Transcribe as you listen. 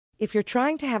If you're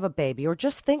trying to have a baby or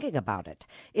just thinking about it,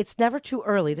 it's never too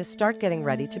early to start getting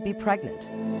ready to be pregnant.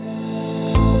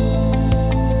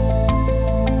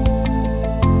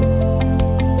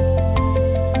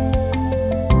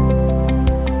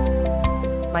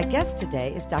 My guest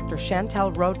today is Dr.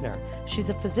 Chantel Roedner. She's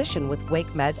a physician with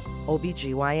WakeMed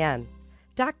OBGYN.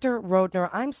 Dr. Roedner,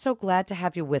 I'm so glad to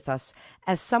have you with us.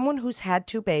 As someone who's had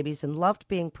 2 babies and loved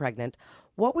being pregnant,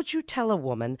 what would you tell a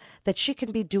woman that she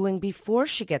can be doing before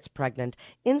she gets pregnant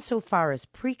insofar as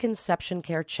preconception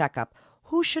care checkup?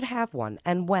 Who should have one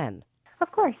and when?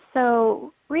 Of course.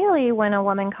 So really, when a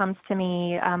woman comes to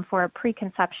me for a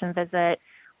preconception visit,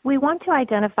 we want to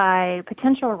identify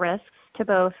potential risks to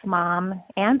both mom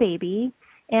and baby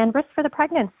and risk for the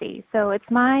pregnancy. So it's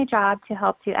my job to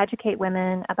help to educate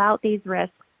women about these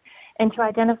risks and to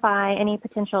identify any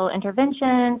potential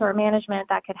interventions or management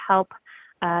that could help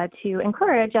to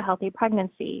encourage a healthy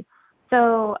pregnancy.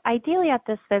 So ideally at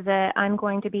this visit, I'm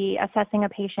going to be assessing a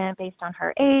patient based on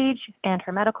her age and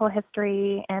her medical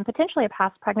history and potentially a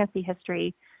past pregnancy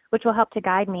history, which will help to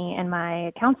guide me in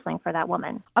my counseling for that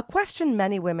woman. A question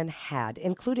many women had,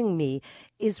 including me,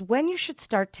 is when you should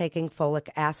start taking folic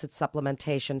acid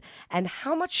supplementation and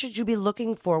how much should you be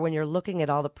looking for when you're looking at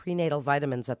all the prenatal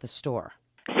vitamins at the store?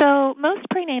 So most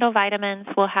prenatal vitamins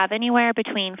will have anywhere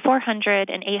between 400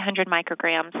 and 800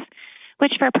 micrograms,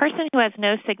 which for a person who has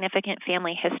no significant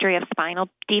family history of spinal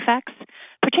defects,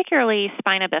 particularly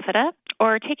spina bifida,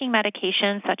 or taking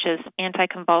medications such as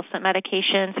anticonvulsant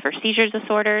medications for seizure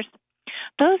disorders,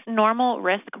 those normal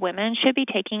risk women should be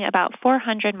taking about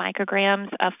 400 micrograms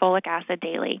of folic acid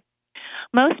daily.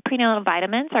 Most prenatal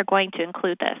vitamins are going to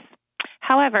include this.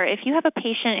 However, if you have a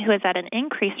patient who is at an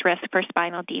increased risk for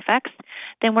spinal defects,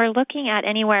 then we're looking at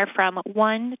anywhere from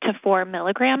 1 to 4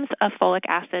 milligrams of folic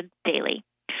acid daily.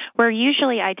 We're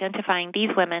usually identifying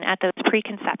these women at those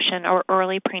preconception or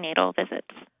early prenatal visits.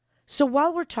 So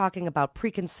while we're talking about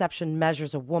preconception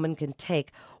measures a woman can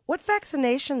take, what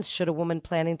vaccinations should a woman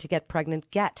planning to get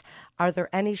pregnant get? Are there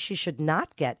any she should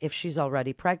not get if she's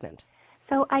already pregnant?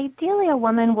 So ideally, a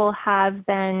woman will have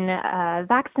been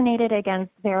vaccinated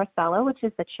against varicella, which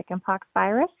is the chickenpox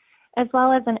virus, as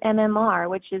well as an MMR,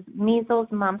 which is measles,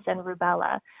 mumps, and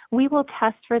rubella. We will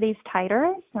test for these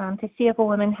titers to see if a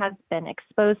woman has been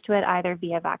exposed to it either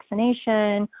via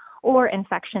vaccination or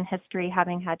infection history,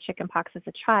 having had chickenpox as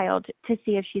a child, to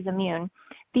see if she's immune.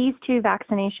 These 2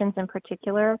 vaccinations in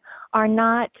particular are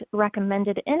not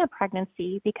recommended in a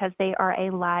pregnancy because they are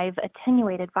a live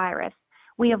attenuated virus.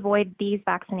 We avoid these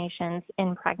vaccinations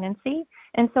in pregnancy.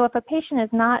 And so if a patient is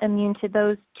not immune to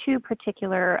those 2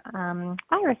 particular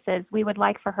viruses, we would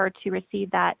like for her to receive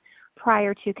that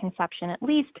prior to conception, at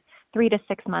least 3 to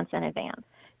 6 months in advance.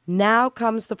 Now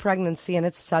comes the pregnancy, and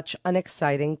it's such an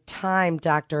exciting time,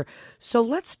 doctor. So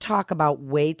let's talk about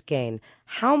weight gain.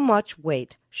 How much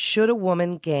weight should a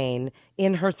woman gain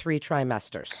in her 3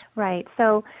 trimesters? Right.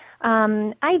 So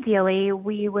ideally,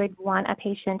 we would want a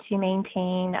patient to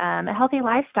maintain a healthy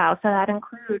lifestyle. So that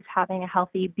includes having a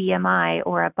healthy BMI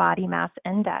or a body mass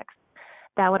index.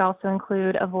 That would also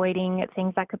include avoiding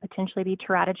things that could potentially be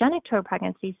teratogenic to a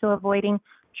pregnancy. So avoiding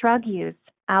drug use,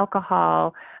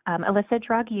 alcohol, illicit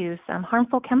drug use,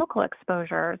 harmful chemical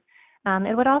exposures.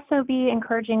 It would also be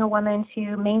encouraging a woman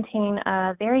to maintain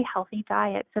a very healthy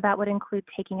diet. So that would include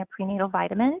taking a prenatal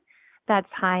vitamin that's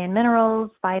high in minerals,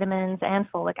 vitamins, and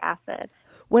folic acid.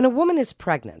 When a woman is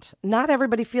pregnant, not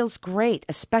everybody feels great,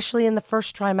 especially in the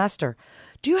first trimester.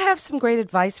 Do you have some great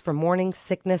advice for morning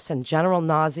sickness and general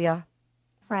nausea?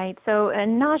 Right. So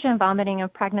nausea and vomiting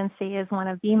of pregnancy is one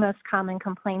of the most common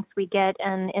complaints we get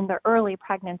in the early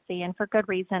pregnancy, and for good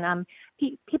reason.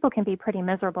 People can be pretty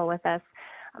miserable with this.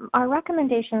 Our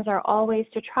recommendations are always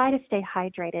to try to stay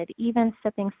hydrated, even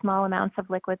sipping small amounts of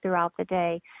liquid throughout the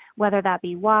day, whether that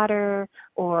be water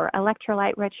or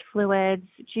electrolyte-rich fluids,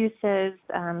 juices,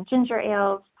 ginger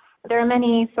ales. There are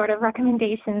many sort of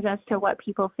recommendations as to what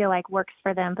people feel like works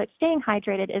for them, but staying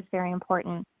hydrated is very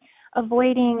important.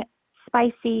 Avoiding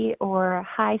spicy or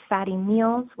high fatty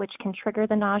meals, which can trigger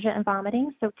the nausea and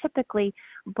vomiting. So typically,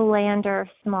 blander,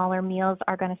 smaller meals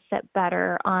are going to sit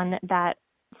better on that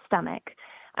stomach.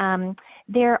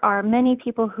 There are many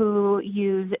people who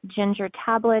use ginger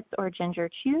tablets or ginger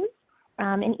chews,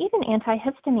 and even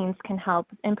antihistamines can help.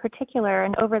 In particular,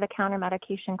 an over-the-counter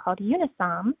medication called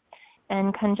Unisom,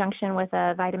 in conjunction with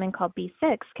a vitamin called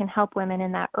B6, can help women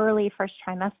in that early first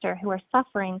trimester who are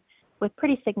suffering with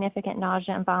pretty significant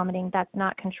nausea and vomiting that's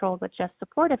not controlled with just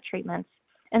supportive treatments.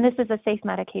 And this is a safe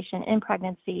medication in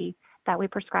pregnancy that we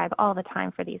prescribe all the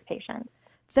time for these patients.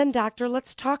 Then, doctor,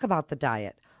 let's talk about the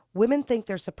diet. Women think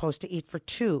they're supposed to eat for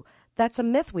 2. That's a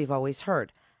myth we've always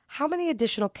heard. How many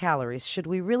additional calories should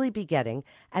we really be getting,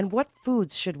 and what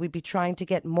foods should we be trying to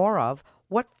get more of?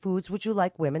 What foods would you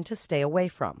like women to stay away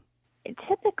from?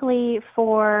 Typically,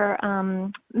 for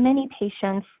many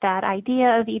patients, that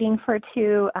idea of eating for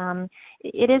two,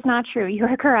 it is not true. You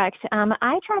are correct.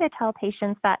 I try to tell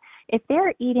patients that if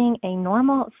they're eating a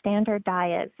normal standard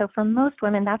diet, so for most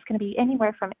women, that's going to be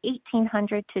anywhere from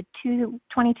 1,800 to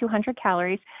 2,200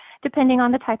 calories, depending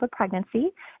on the type of pregnancy,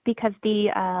 because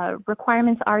the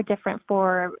requirements are different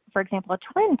for example, a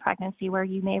twin pregnancy where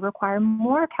you may require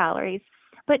more calories.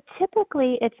 But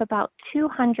typically, it's about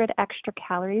 200 extra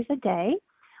calories a day,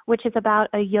 which is about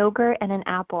a yogurt and an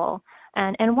apple.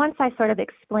 And once I sort of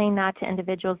explain that to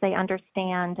individuals, they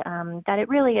understand that it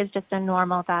really is just a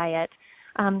normal diet.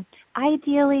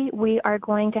 Ideally, we are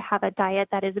going to have a diet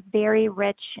that is very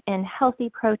rich in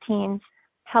healthy proteins,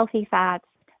 healthy fats,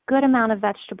 good amount of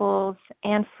vegetables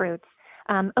and fruits.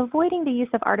 Avoiding the use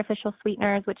of artificial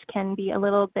sweeteners, which can be a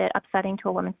little bit upsetting to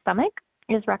a woman's stomach,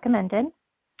 is recommended.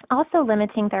 Also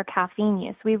limiting their caffeine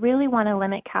use. We really want to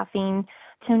limit caffeine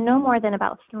to no more than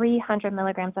about 300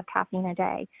 milligrams of caffeine a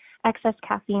day. Excess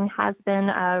caffeine has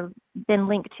been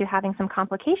linked to having some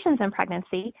complications in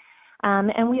pregnancy.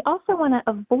 And we also want to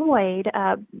avoid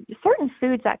certain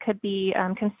foods that could be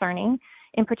concerning,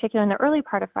 in particular in the early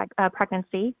part of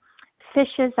pregnancy,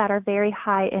 fishes that are very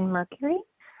high in mercury.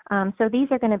 So these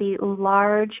are going to be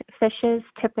large fishes,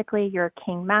 typically your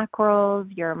king mackerels,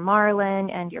 your marlin,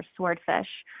 and your swordfish.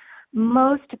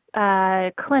 Most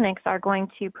clinics are going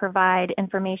to provide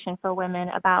information for women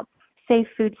about safe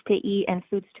foods to eat and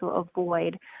foods to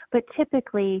avoid. But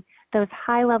typically, those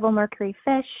high-level mercury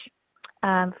fish,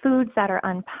 foods that are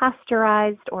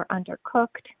unpasteurized or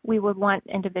undercooked, we would want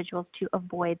individuals to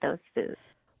avoid those foods.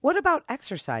 What about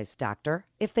exercise, doctor?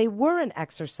 If they were an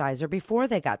exerciser before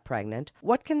they got pregnant,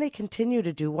 what can they continue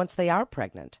to do once they are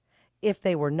pregnant? If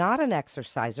they were not an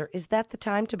exerciser, is that the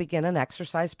time to begin an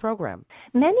exercise program?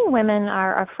 Many women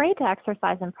are afraid to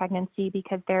exercise in pregnancy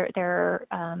because they're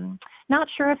not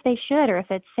sure if they should or if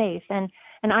it's safe. And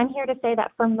I'm here to say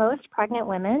that for most pregnant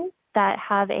women that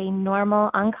have a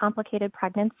normal, uncomplicated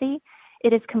pregnancy,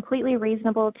 it is completely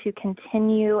reasonable to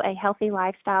continue a healthy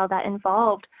lifestyle that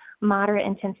involved moderate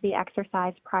intensity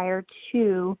exercise prior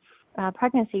to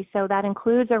pregnancy. So that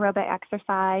includes aerobic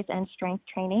exercise and strength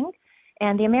training.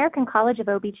 And the American College of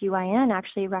OBGYN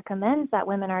actually recommends that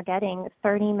women are getting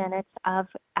 30 minutes of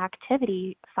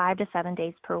activity 5 to 7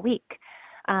 days per week.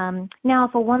 Now,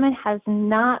 if a woman has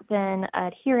not been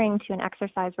adhering to an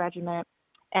exercise regimen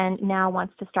and now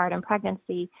wants to start in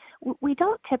pregnancy, we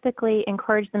don't typically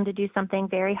encourage them to do something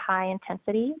very high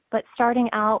intensity, but starting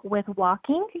out with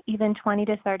walking, even 20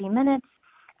 to 30 minutes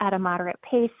at a moderate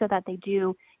pace so that they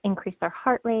do increase their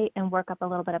heart rate and work up a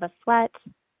little bit of a sweat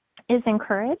is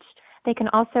encouraged. They can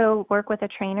also work with a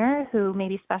trainer who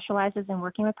maybe specializes in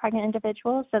working with pregnant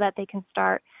individuals so that they can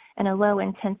start in a low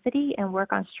intensity and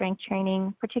work on strength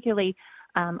training, particularly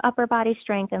upper body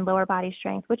strength and lower body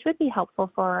strength, which would be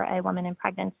helpful for a woman in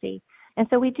pregnancy. And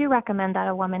so we do recommend that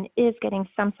a woman is getting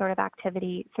some sort of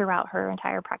activity throughout her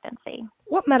entire pregnancy.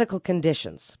 What medical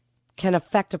conditions can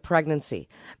affect a pregnancy?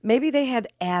 Maybe they had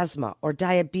asthma or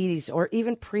diabetes or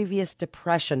even previous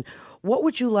depression. What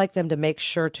would you like them to make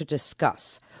sure to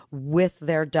discuss with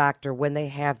their doctor when they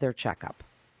have their checkup?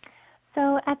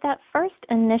 So at that first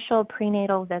initial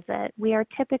prenatal visit, we are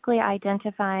typically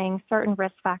identifying certain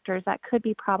risk factors that could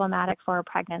be problematic for a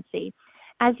pregnancy.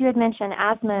 As you had mentioned,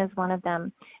 asthma is one of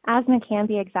them. Asthma can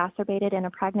be exacerbated in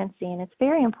a pregnancy, and it's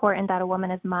very important that a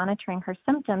woman is monitoring her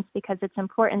symptoms because it's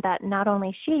important that not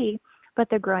only she, but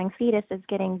the growing fetus is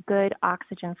getting good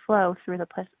oxygen flow through the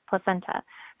placenta.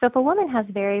 So if a woman has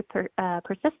very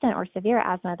persistent or severe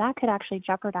asthma, that could actually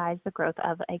jeopardize the growth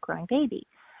of a growing baby.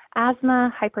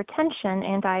 Asthma, hypertension,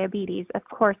 and diabetes, of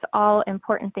course, all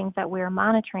important things that we're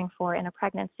monitoring for in a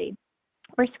pregnancy.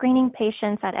 We're screening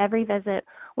patients at every visit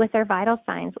with their vital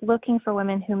signs, looking for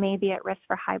women who may be at risk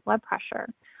for high blood pressure.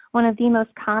 One of the most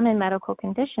common medical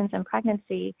conditions in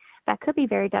pregnancy that could be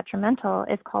very detrimental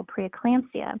is called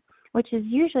preeclampsia, which is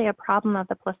usually a problem of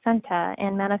the placenta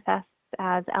and manifests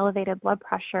as elevated blood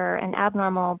pressure and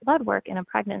abnormal blood work in a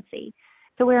pregnancy.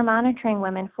 So we're monitoring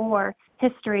women for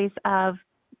histories of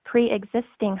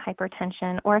pre-existing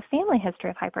hypertension or a family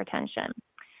history of hypertension.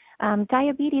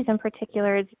 Diabetes in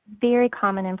particular is very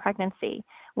common in pregnancy.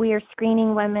 We are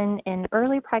screening women in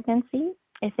early pregnancy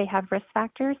if they have risk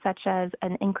factors such as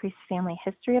an increased family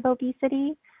history of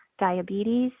obesity,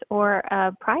 diabetes, or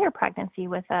a prior pregnancy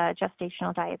with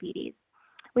gestational diabetes.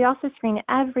 We also screen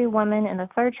every woman in the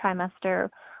third trimester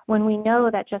when we know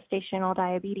that gestational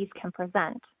diabetes can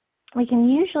present. We can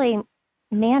usually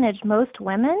manage most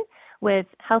women with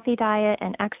healthy diet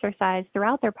and exercise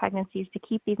throughout their pregnancies to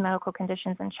keep these medical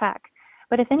conditions in check.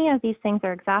 But if any of these things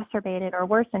are exacerbated or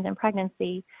worsened in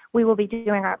pregnancy, we will be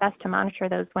doing our best to monitor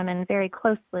those women very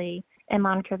closely and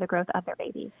monitor the growth of their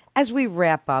babies. As we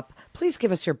wrap up, please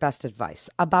give us your best advice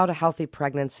about a healthy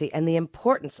pregnancy and the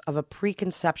importance of a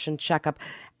preconception checkup.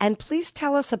 And please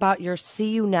tell us about your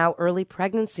See You Now early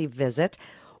pregnancy visit.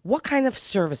 What kind of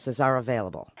services are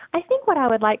available? I think what I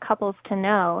would like couples to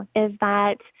know is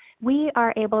that we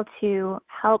are able to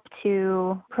help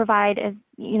to provide a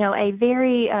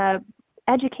very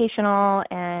educational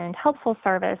and helpful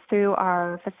service through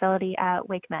our facility at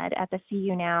WakeMed at the See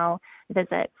You Now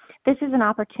visit. This is an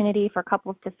opportunity for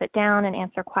couples to sit down and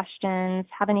answer questions,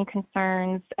 have any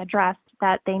concerns addressed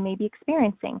that they may be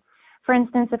experiencing. For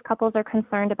instance, if couples are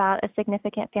concerned about a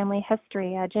significant family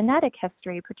history, a genetic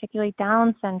history, particularly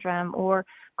Down syndrome or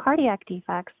cardiac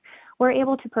defects, we're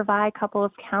able to provide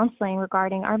couples counseling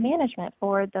regarding our management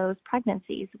for those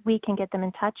pregnancies. We can get them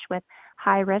in touch with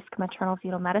high-risk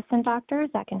maternal-fetal medicine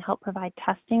doctors that can help provide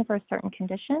testing for certain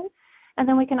conditions. And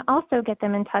then we can also get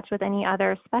them in touch with any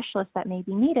other specialists that may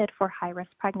be needed for high-risk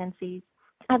pregnancies.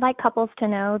 I'd like couples to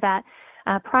know that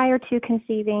prior to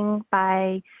conceiving,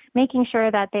 by making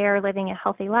sure that they are living a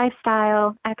healthy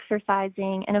lifestyle,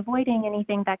 exercising, and avoiding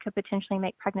anything that could potentially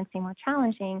make pregnancy more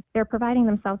challenging, they're providing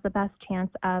themselves the best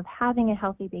chance of having a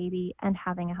healthy baby and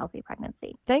having a healthy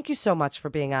pregnancy. Thank you so much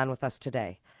for being on with us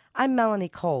today. I'm Melanie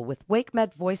Cole with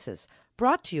WakeMed Voices,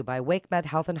 brought to you by WakeMed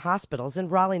Health and Hospitals in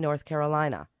Raleigh, North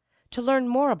Carolina. To learn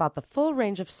more about the full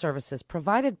range of services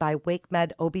provided by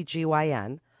WakeMed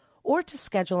OBGYN, or to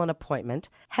schedule an appointment,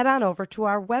 head on over to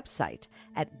our website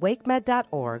at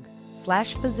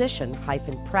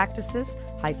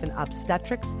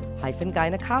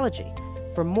wakemed.org/physician-practices-obstetrics-gynecology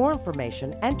for more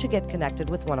information and to get connected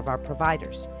with one of our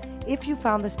providers. If you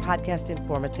found this podcast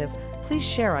informative, please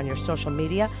share on your social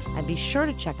media and be sure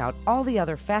to check out all the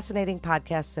other fascinating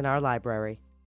podcasts in our library.